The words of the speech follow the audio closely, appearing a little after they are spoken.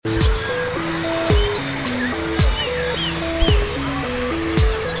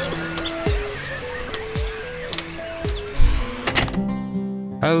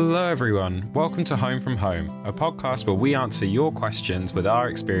Hello everyone, welcome to Home from Home, a podcast where we answer your questions with our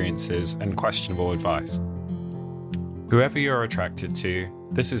experiences and questionable advice. Whoever you're attracted to,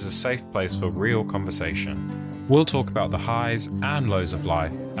 this is a safe place for real conversation. We'll talk about the highs and lows of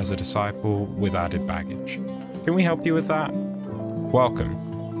life as a disciple with added baggage. Can we help you with that?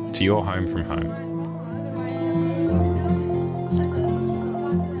 Welcome to your Home from Home.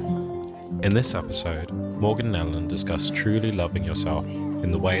 In this episode, Morgan and Ellen discuss truly loving yourself in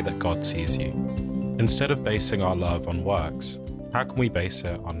the way that God sees you. Instead of basing our love on works, how can we base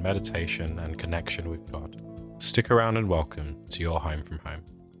it on meditation and connection with God? Stick around and welcome to your Home from Home.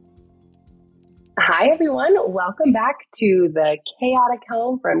 Hi, everyone. Welcome back to the Chaotic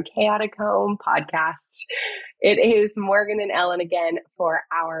Home from Chaotic Home podcast. It is Morgan and Ellen again for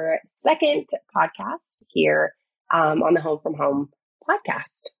our second podcast here on the Home from Home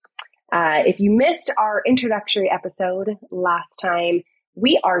podcast. If you missed our introductory episode last time,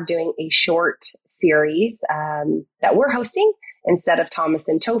 we are doing a short series that we're hosting instead of Thomas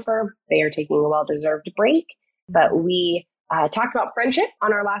and Topher. They are taking a well-deserved break, but we talked about friendship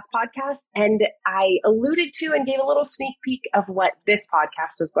on our last podcast, and I alluded to and gave a little sneak peek of what this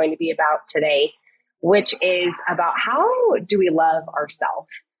podcast was going to be about today, which is about how do we love ourselves?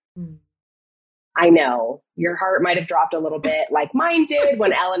 I know your heart might have dropped a little bit like mine did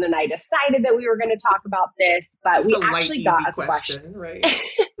when Ellen and I decided that we were going to talk about this, but Just we actually got a question. Right?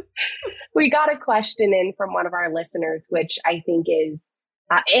 We got a question in from one of our listeners, which I think is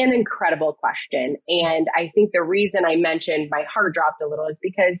an incredible question. And I think the reason I mentioned my heart dropped a little is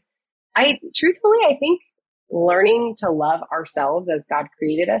because I think learning to love ourselves as God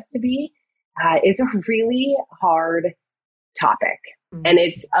created us to be is a really hard topic. And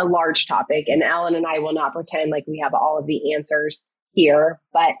it's a large topic, and Ellen and I will not pretend like we have all of the answers here.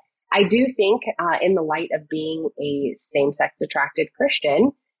 But I do think in the light of being a same-sex attracted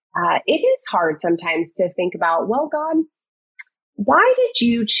Christian, it is hard sometimes to think about, well, God, why did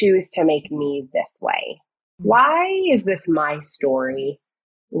you choose to make me this way? Why is this my story?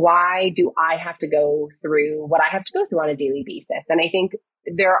 Why do I have to go through what I have to go through on a daily basis? And I think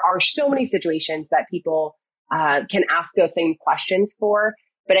there are so many situations that people can ask those same questions for.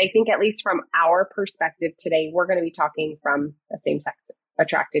 But I think at least from our perspective today, we're going to be talking from a same-sex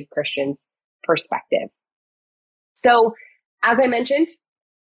attracted Christian's perspective. So as I mentioned,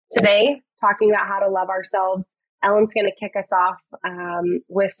 today, talking about how to love ourselves, Ellen's going to kick us off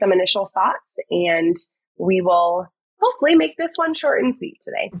with some initial thoughts, and we will hopefully make this one short and sweet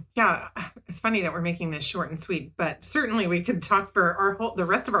today. Yeah, it's funny that we're making this short and sweet, but certainly we could talk for the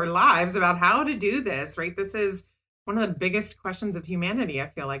rest of our lives about how to do this, right? This is one of the biggest questions of humanity, I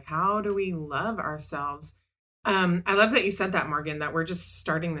feel like. How do we love ourselves? I love that you said that, Morgan, that we're just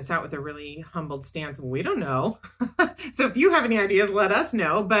starting this out with a really humbled stance. We don't know. So if you have any ideas, let us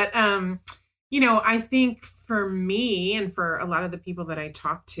know. But, I think for me and for a lot of the people that I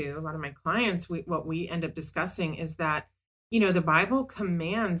talk to, a lot of my clients, what we end up discussing is that, the Bible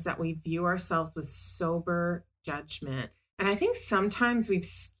commands that we view ourselves with sober judgment. And I think sometimes we've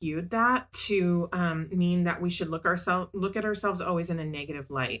skewed that to mean that we should look at ourselves always in a negative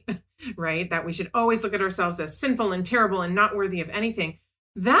light, right? That we should always look at ourselves as sinful and terrible and not worthy of anything.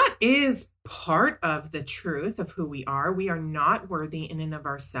 That is part of the truth of who we are. We are not worthy in and of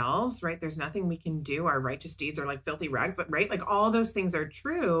ourselves, right? There's nothing we can do. Our righteous deeds are like filthy rags, right? Like all those things are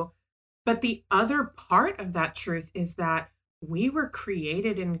true. But the other part of that truth is that we were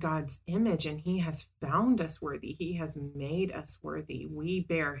created in God's image, and He has found us worthy. He has made us worthy. We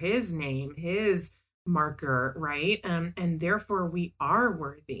bear His name, His marker, right? And therefore we are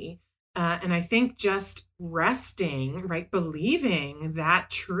worthy. And I think just resting, right, believing that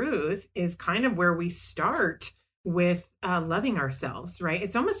truth is kind of where we start with loving ourselves, right?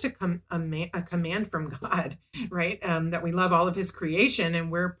 It's almost a command from God, right? That we love all of His creation,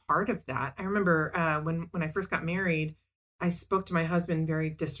 and we're part of that. I remember when I first got married, I spoke to my husband very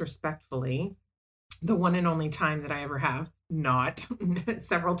disrespectfully, the one and only time that I ever have, not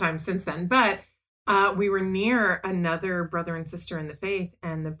several times since then, but we were near another brother and sister in the faith,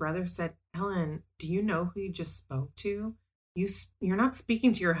 and the brother said, "Ellen, do you know who you just spoke to? You're not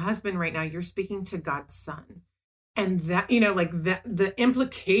speaking to your husband right now. You're speaking to God's son." And that, the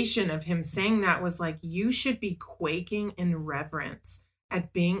implication of him saying that was like, you should be quaking in reverence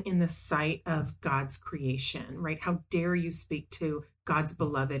at being in the sight of God's creation, right? How dare you speak to God's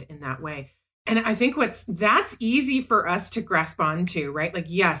beloved in that way? And I think that's easy for us to grasp onto, right? Like,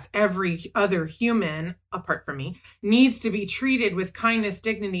 yes, every other human, apart from me, needs to be treated with kindness,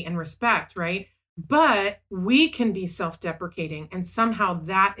 dignity, and respect, right? But we can be self-deprecating, and somehow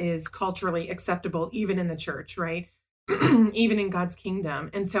that is culturally acceptable, even in the church, right? even in God's kingdom.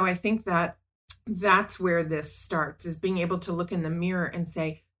 And so I think that that's where this starts, is being able to look in the mirror and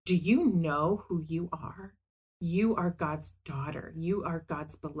say, do you know who you are? You are God's daughter. You are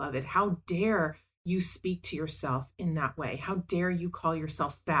God's beloved. How dare you speak to yourself in that way? How dare you call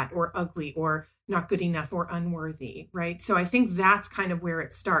yourself fat or ugly or not good enough or unworthy, right? So I think that's kind of where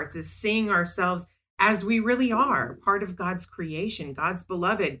it starts, is seeing ourselves as we really are, part of God's creation, God's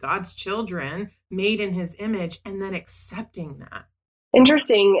beloved, God's children, made in his image, and then accepting that.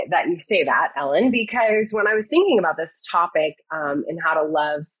 Interesting that you say that, Ellen, because when I was thinking about this topic and how to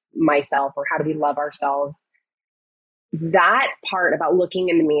love myself, or how do we love ourselves, that part about looking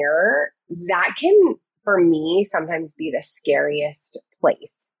in the mirror, that can, for me, sometimes be the scariest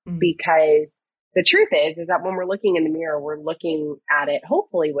place. Because the truth is that when we're looking in the mirror, we're looking at it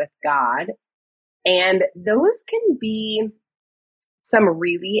hopefully with God. And those can be some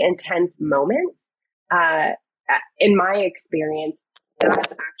really intense moments. In my experience, that's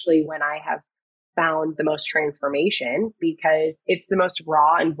actually when I have found the most transformation, because it's the most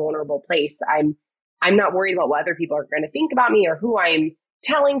raw and vulnerable place. I'm not worried about what other people are going to think about me, or who I'm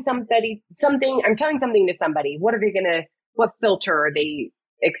telling somebody something. I'm telling something to somebody. What filter are they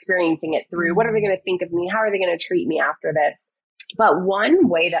experiencing it through? What are they going to think of me? How are they going to treat me after this? But one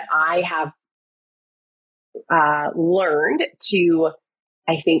way that I have learned to,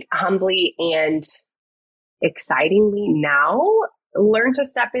 I think, humbly and excitingly now learn to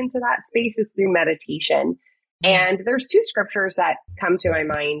step into that space is through meditation. And there's two scriptures that come to my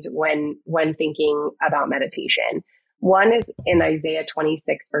mind when thinking about meditation. One is in Isaiah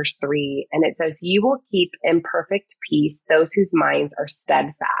 26, verse 3, and it says, "You will keep in perfect peace those whose minds are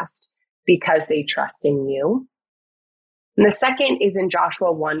steadfast, because they trust in you." And the second is in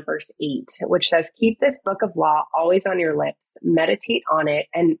Joshua 1, verse 8, which says, "Keep this book of law always on your lips, meditate on it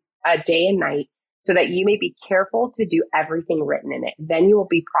and day and night, so that you may be careful to do everything written in it. Then you will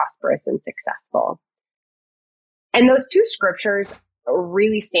be prosperous and successful." And those two scriptures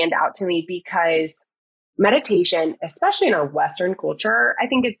really stand out to me because meditation, especially in our Western culture, I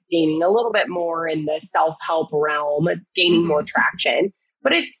think it's gaining a little bit more in the self-help realm, gaining more traction,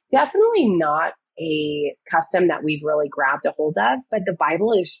 but it's definitely not a custom that we've really grabbed a hold of. But the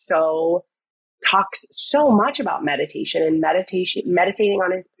Bible talks so much about meditation and meditating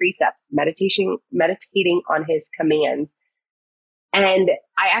on his precepts, meditating on his commands. And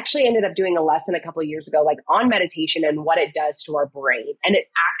I actually ended up doing a lesson a couple of years ago, like on meditation and what it does to our brain. And it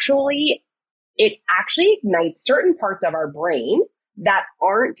actually ignites certain parts of our brain that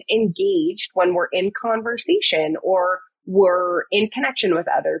aren't engaged when we're in conversation or we're in connection with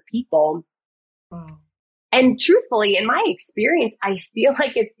other people. Wow. And truthfully, in my experience, I feel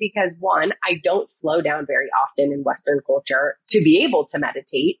like it's because, one, I don't slow down very often in Western culture to be able to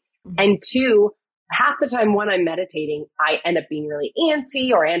meditate. Mm-hmm. And two, half the time when I'm meditating, I end up being really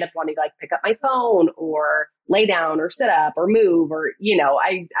antsy, or I end up wanting to pick up my phone or lay down or sit up or move, or,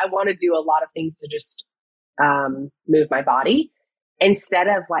 I want to do a lot of things to just move my body instead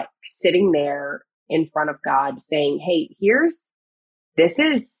of sitting there in front of God saying, "Hey, this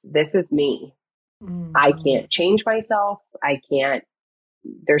is me. Mm-hmm. I can't change myself.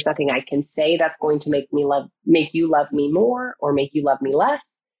 There's nothing I can say that's going to make you love me more or make you love me less.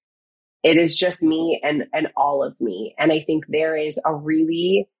 It is just me and all of me." And I think there is a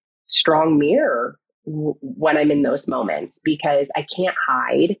really strong mirror when I'm in those moments, because I can't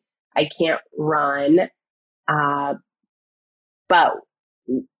hide, I can't run. But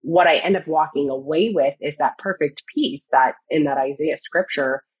what I end up walking away with is that perfect peace that in that Isaiah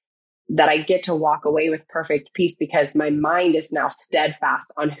scripture, that I get to walk away with perfect peace because my mind is now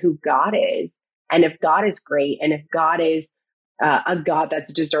steadfast on who God is. And if God is great, and if God is a God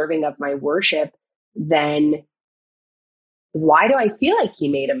that's deserving of my worship, then why do I feel like he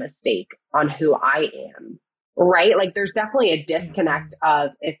made a mistake on who I am? Right? There's definitely a disconnect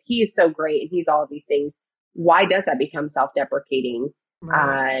of, if he is so great and he's all of these things, why does that become self-deprecating?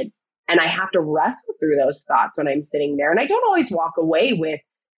 Right. And I have to wrestle through those thoughts when I'm sitting there. And I don't always walk away with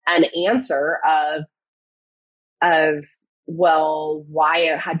an answer of, well,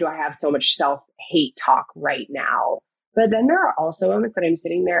 how do I have so much self-hate talk right now? But then there are also moments that I'm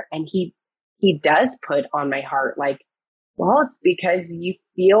sitting there and he does put on my heart, well, it's because you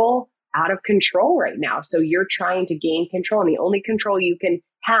feel out of control right now. So you're trying to gain control, and the only control you can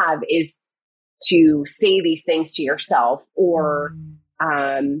have is to say these things to yourself, or,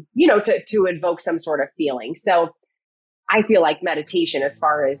 to invoke some sort of feeling. So I feel like meditation, as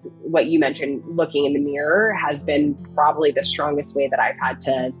far as what you mentioned, looking in the mirror, has been probably the strongest way that I've had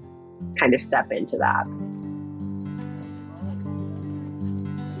to kind of step into that.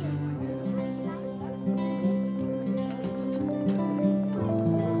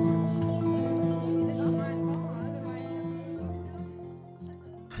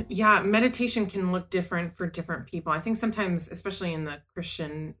 Yeah, meditation can look different for different people. I think sometimes, especially in the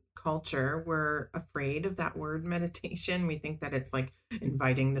Christian culture, we're afraid of that word meditation. We think that it's like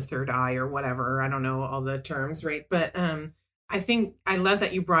inviting the third eye or whatever. I don't know all the terms, right? But I think I love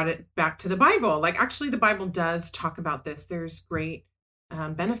that you brought it back to the Bible. Like, actually, the Bible does talk about this. There's great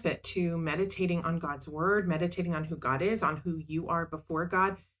benefit to meditating on God's word, meditating on who God is, on who you are before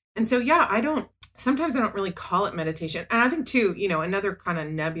God. And so, yeah, sometimes I don't really call it meditation. And I think too, another kind of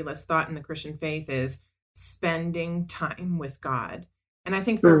nebulous thought in the Christian faith is spending time with God. And I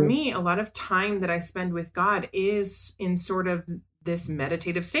think for me, a lot of time that I spend with God is in sort of this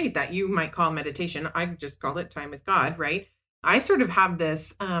meditative state that you might call meditation. I just call it time with God, right? I sort of have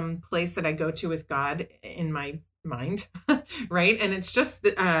this place that I go to with God in my mind, right? And it's just,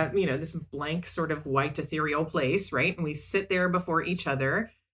 this blank sort of white ethereal place, right? And we sit there before each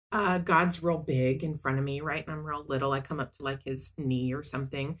other. God's real big in front of me, right? And I'm real little. I come up to like his knee or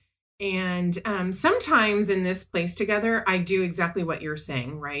something. And sometimes in this place together, I do exactly what you're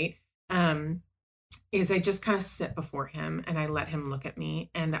saying, right? Is I just kind of sit before him and I let him look at me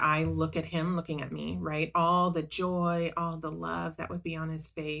and I look at him looking at me, right? All the joy, all the love that would be on his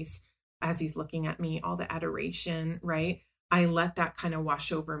face as he's looking at me, all the adoration, right? I let that kind of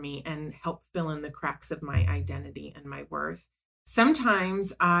wash over me and help fill in the cracks of my identity and my worth.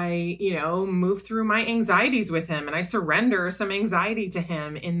 Sometimes I, move through my anxieties with him and I surrender some anxiety to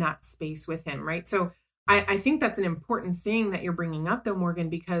him in that space with him, right? So I think that's an important thing that you're bringing up though, Morgan,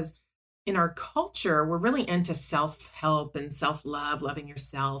 because in our culture, we're really into self-help and self-love, loving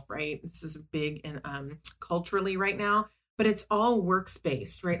yourself, right? This is big and culturally right now, but it's all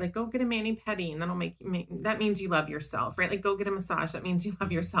works-based, right? Like go get a mani-pedi and that'll that means you love yourself, right? Like go get a massage, that means you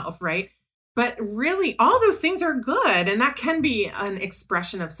love yourself, right? But really, all those things are good. And that can be an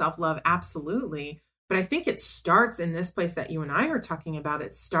expression of self-love, absolutely. But I think it starts in this place that you and I are talking about.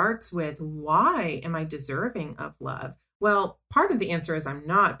 It starts with, why am I deserving of love? Well, part of the answer is I'm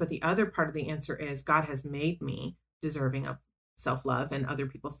not. But the other part of the answer is God has made me deserving of self-love and other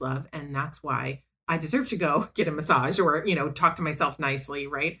people's love. And that's why I deserve to go get a massage or, talk to myself nicely,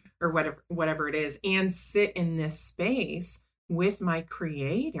 right? Or whatever it is, and sit in this space with my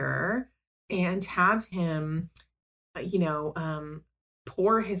Creator and have him,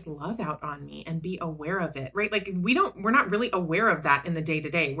 pour his love out on me and be aware of it, right? Like we're not really aware of that in the day to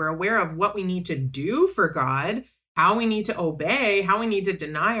day. We're aware of what we need to do for God, how we need to obey, how we need to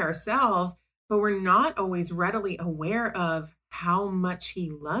deny ourselves, but we're not always readily aware of how much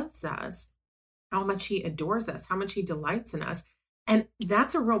he loves us, how much he adores us, how much he delights in us. And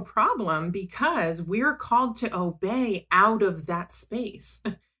that's a real problem because we're called to obey out of that space.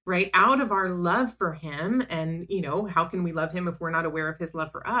 Right? Out of our love for him. And, how can we love him if we're not aware of his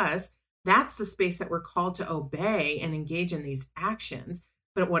love for us? That's the space that we're called to obey and engage in these actions.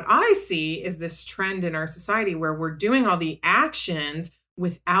 But what I see is this trend in our society where we're doing all the actions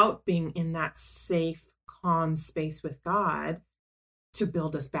without being in that safe, calm space with God to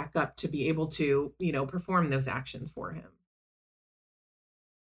build us back up to be able to, perform those actions for him.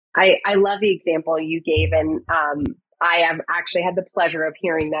 I love the example you gave. And, I have actually had the pleasure of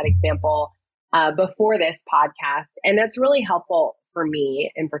hearing that example before this podcast. And that's really helpful for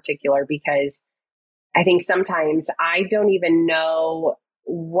me in particular, because I think sometimes I don't even know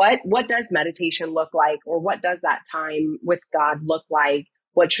what does meditation look like, or what does that time with God look like?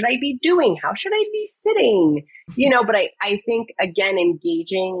 What should I be doing? How should I be sitting? But I think, again,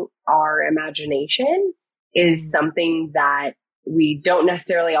 engaging our imagination is something that we don't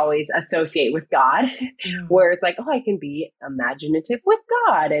necessarily always associate with God, where it's like, oh, I can be imaginative with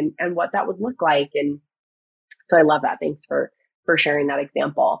God and what that would look like. And so I love that. Thanks for sharing that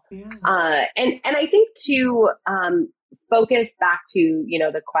example. Yeah. And I think to focus back to,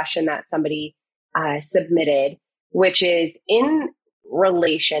 the question that somebody submitted, which is in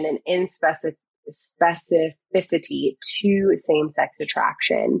relation and in specificity to same-sex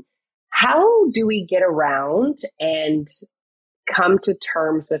attraction, how do we get around and come to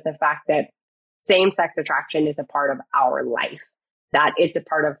terms with the fact that same-sex attraction is a part of our life, that it's a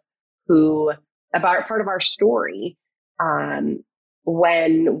part of part of our story,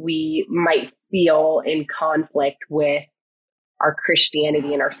 when we might feel in conflict with our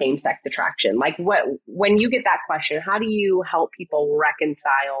Christianity and our same-sex attraction? Like when you get that question, how do you help people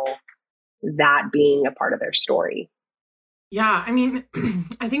reconcile that being a part of their story? Yeah, I mean,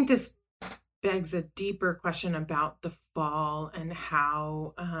 I think this begs a deeper question about the fall and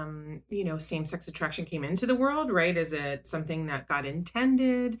how, same-sex attraction came into the world, right? Is it something that God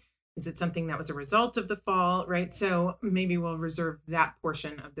intended? Is it something that was a result of the fall, right? So maybe we'll reserve that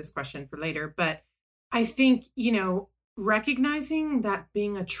portion of this question for later. But I think, recognizing that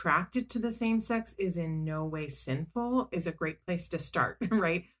being attracted to the same sex is in no way sinful is a great place to start,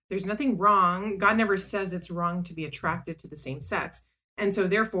 right? There's nothing wrong. God never says it's wrong to be attracted to the same sex. And so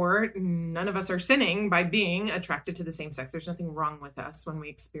therefore, none of us are sinning by being attracted to the same sex. There's nothing wrong with us when we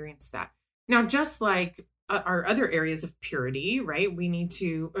experience that. Now, just like our other areas of purity, right? We need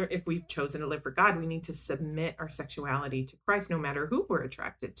to, or if we've chosen to live for God, we need to submit our sexuality to Christ, no matter who we're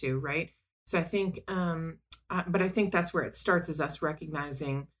attracted to, right? So I think, but I think that's where it starts, is us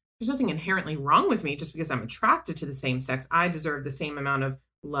recognizing there's nothing inherently wrong with me just because I'm attracted to the same sex. I deserve the same amount of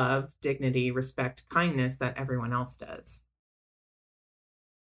love, dignity, respect, kindness that everyone else does.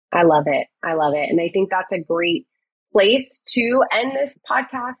 I love it. I love it. And I think that's a great place to end this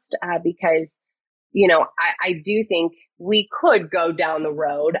podcast because, you know, I do think we could go down the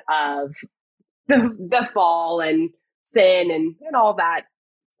road of the fall and sin and all that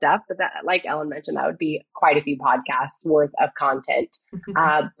stuff. But that, like Ellen mentioned, that would be quite a few podcasts worth of content.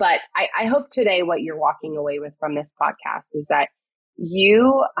 But I hope today what you're walking away with from this podcast is that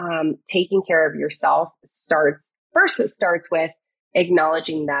you taking care of yourself starts with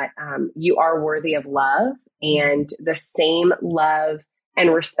acknowledging that you are worthy of love, and the same love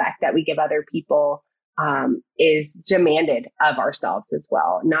and respect that we give other people is demanded of ourselves as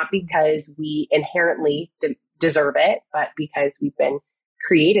well. Not because we inherently deserve it, but because we've been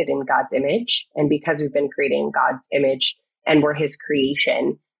created in God's image, and because we've been created in God's image and we're His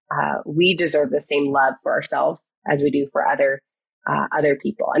creation, we deserve the same love for ourselves as we do for other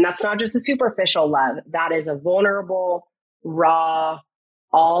people. And that's not just a superficial love. That is a vulnerable, raw,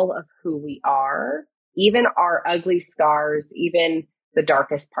 all of who we are, even our ugly scars, even the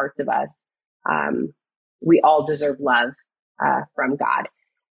darkest parts of us. We all deserve love from God.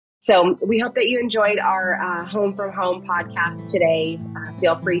 So we hope that you enjoyed our Home from Home podcast today.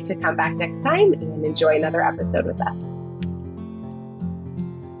 Feel free to come back next time and enjoy another episode with us.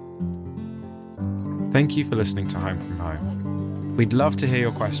 Thank you for listening to Home from Home. We'd love to hear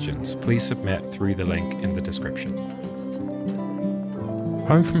your questions. Please submit through the link in the description.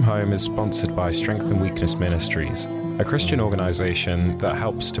 Home from Home is sponsored by Strength and Weakness Ministries, a Christian organisation that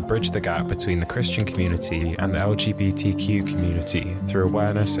helps to bridge the gap between the Christian community and the LGBTQ community through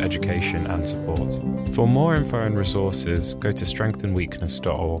awareness, education and support. For more info and resources, go to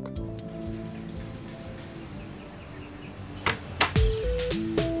strengthandweakness.org.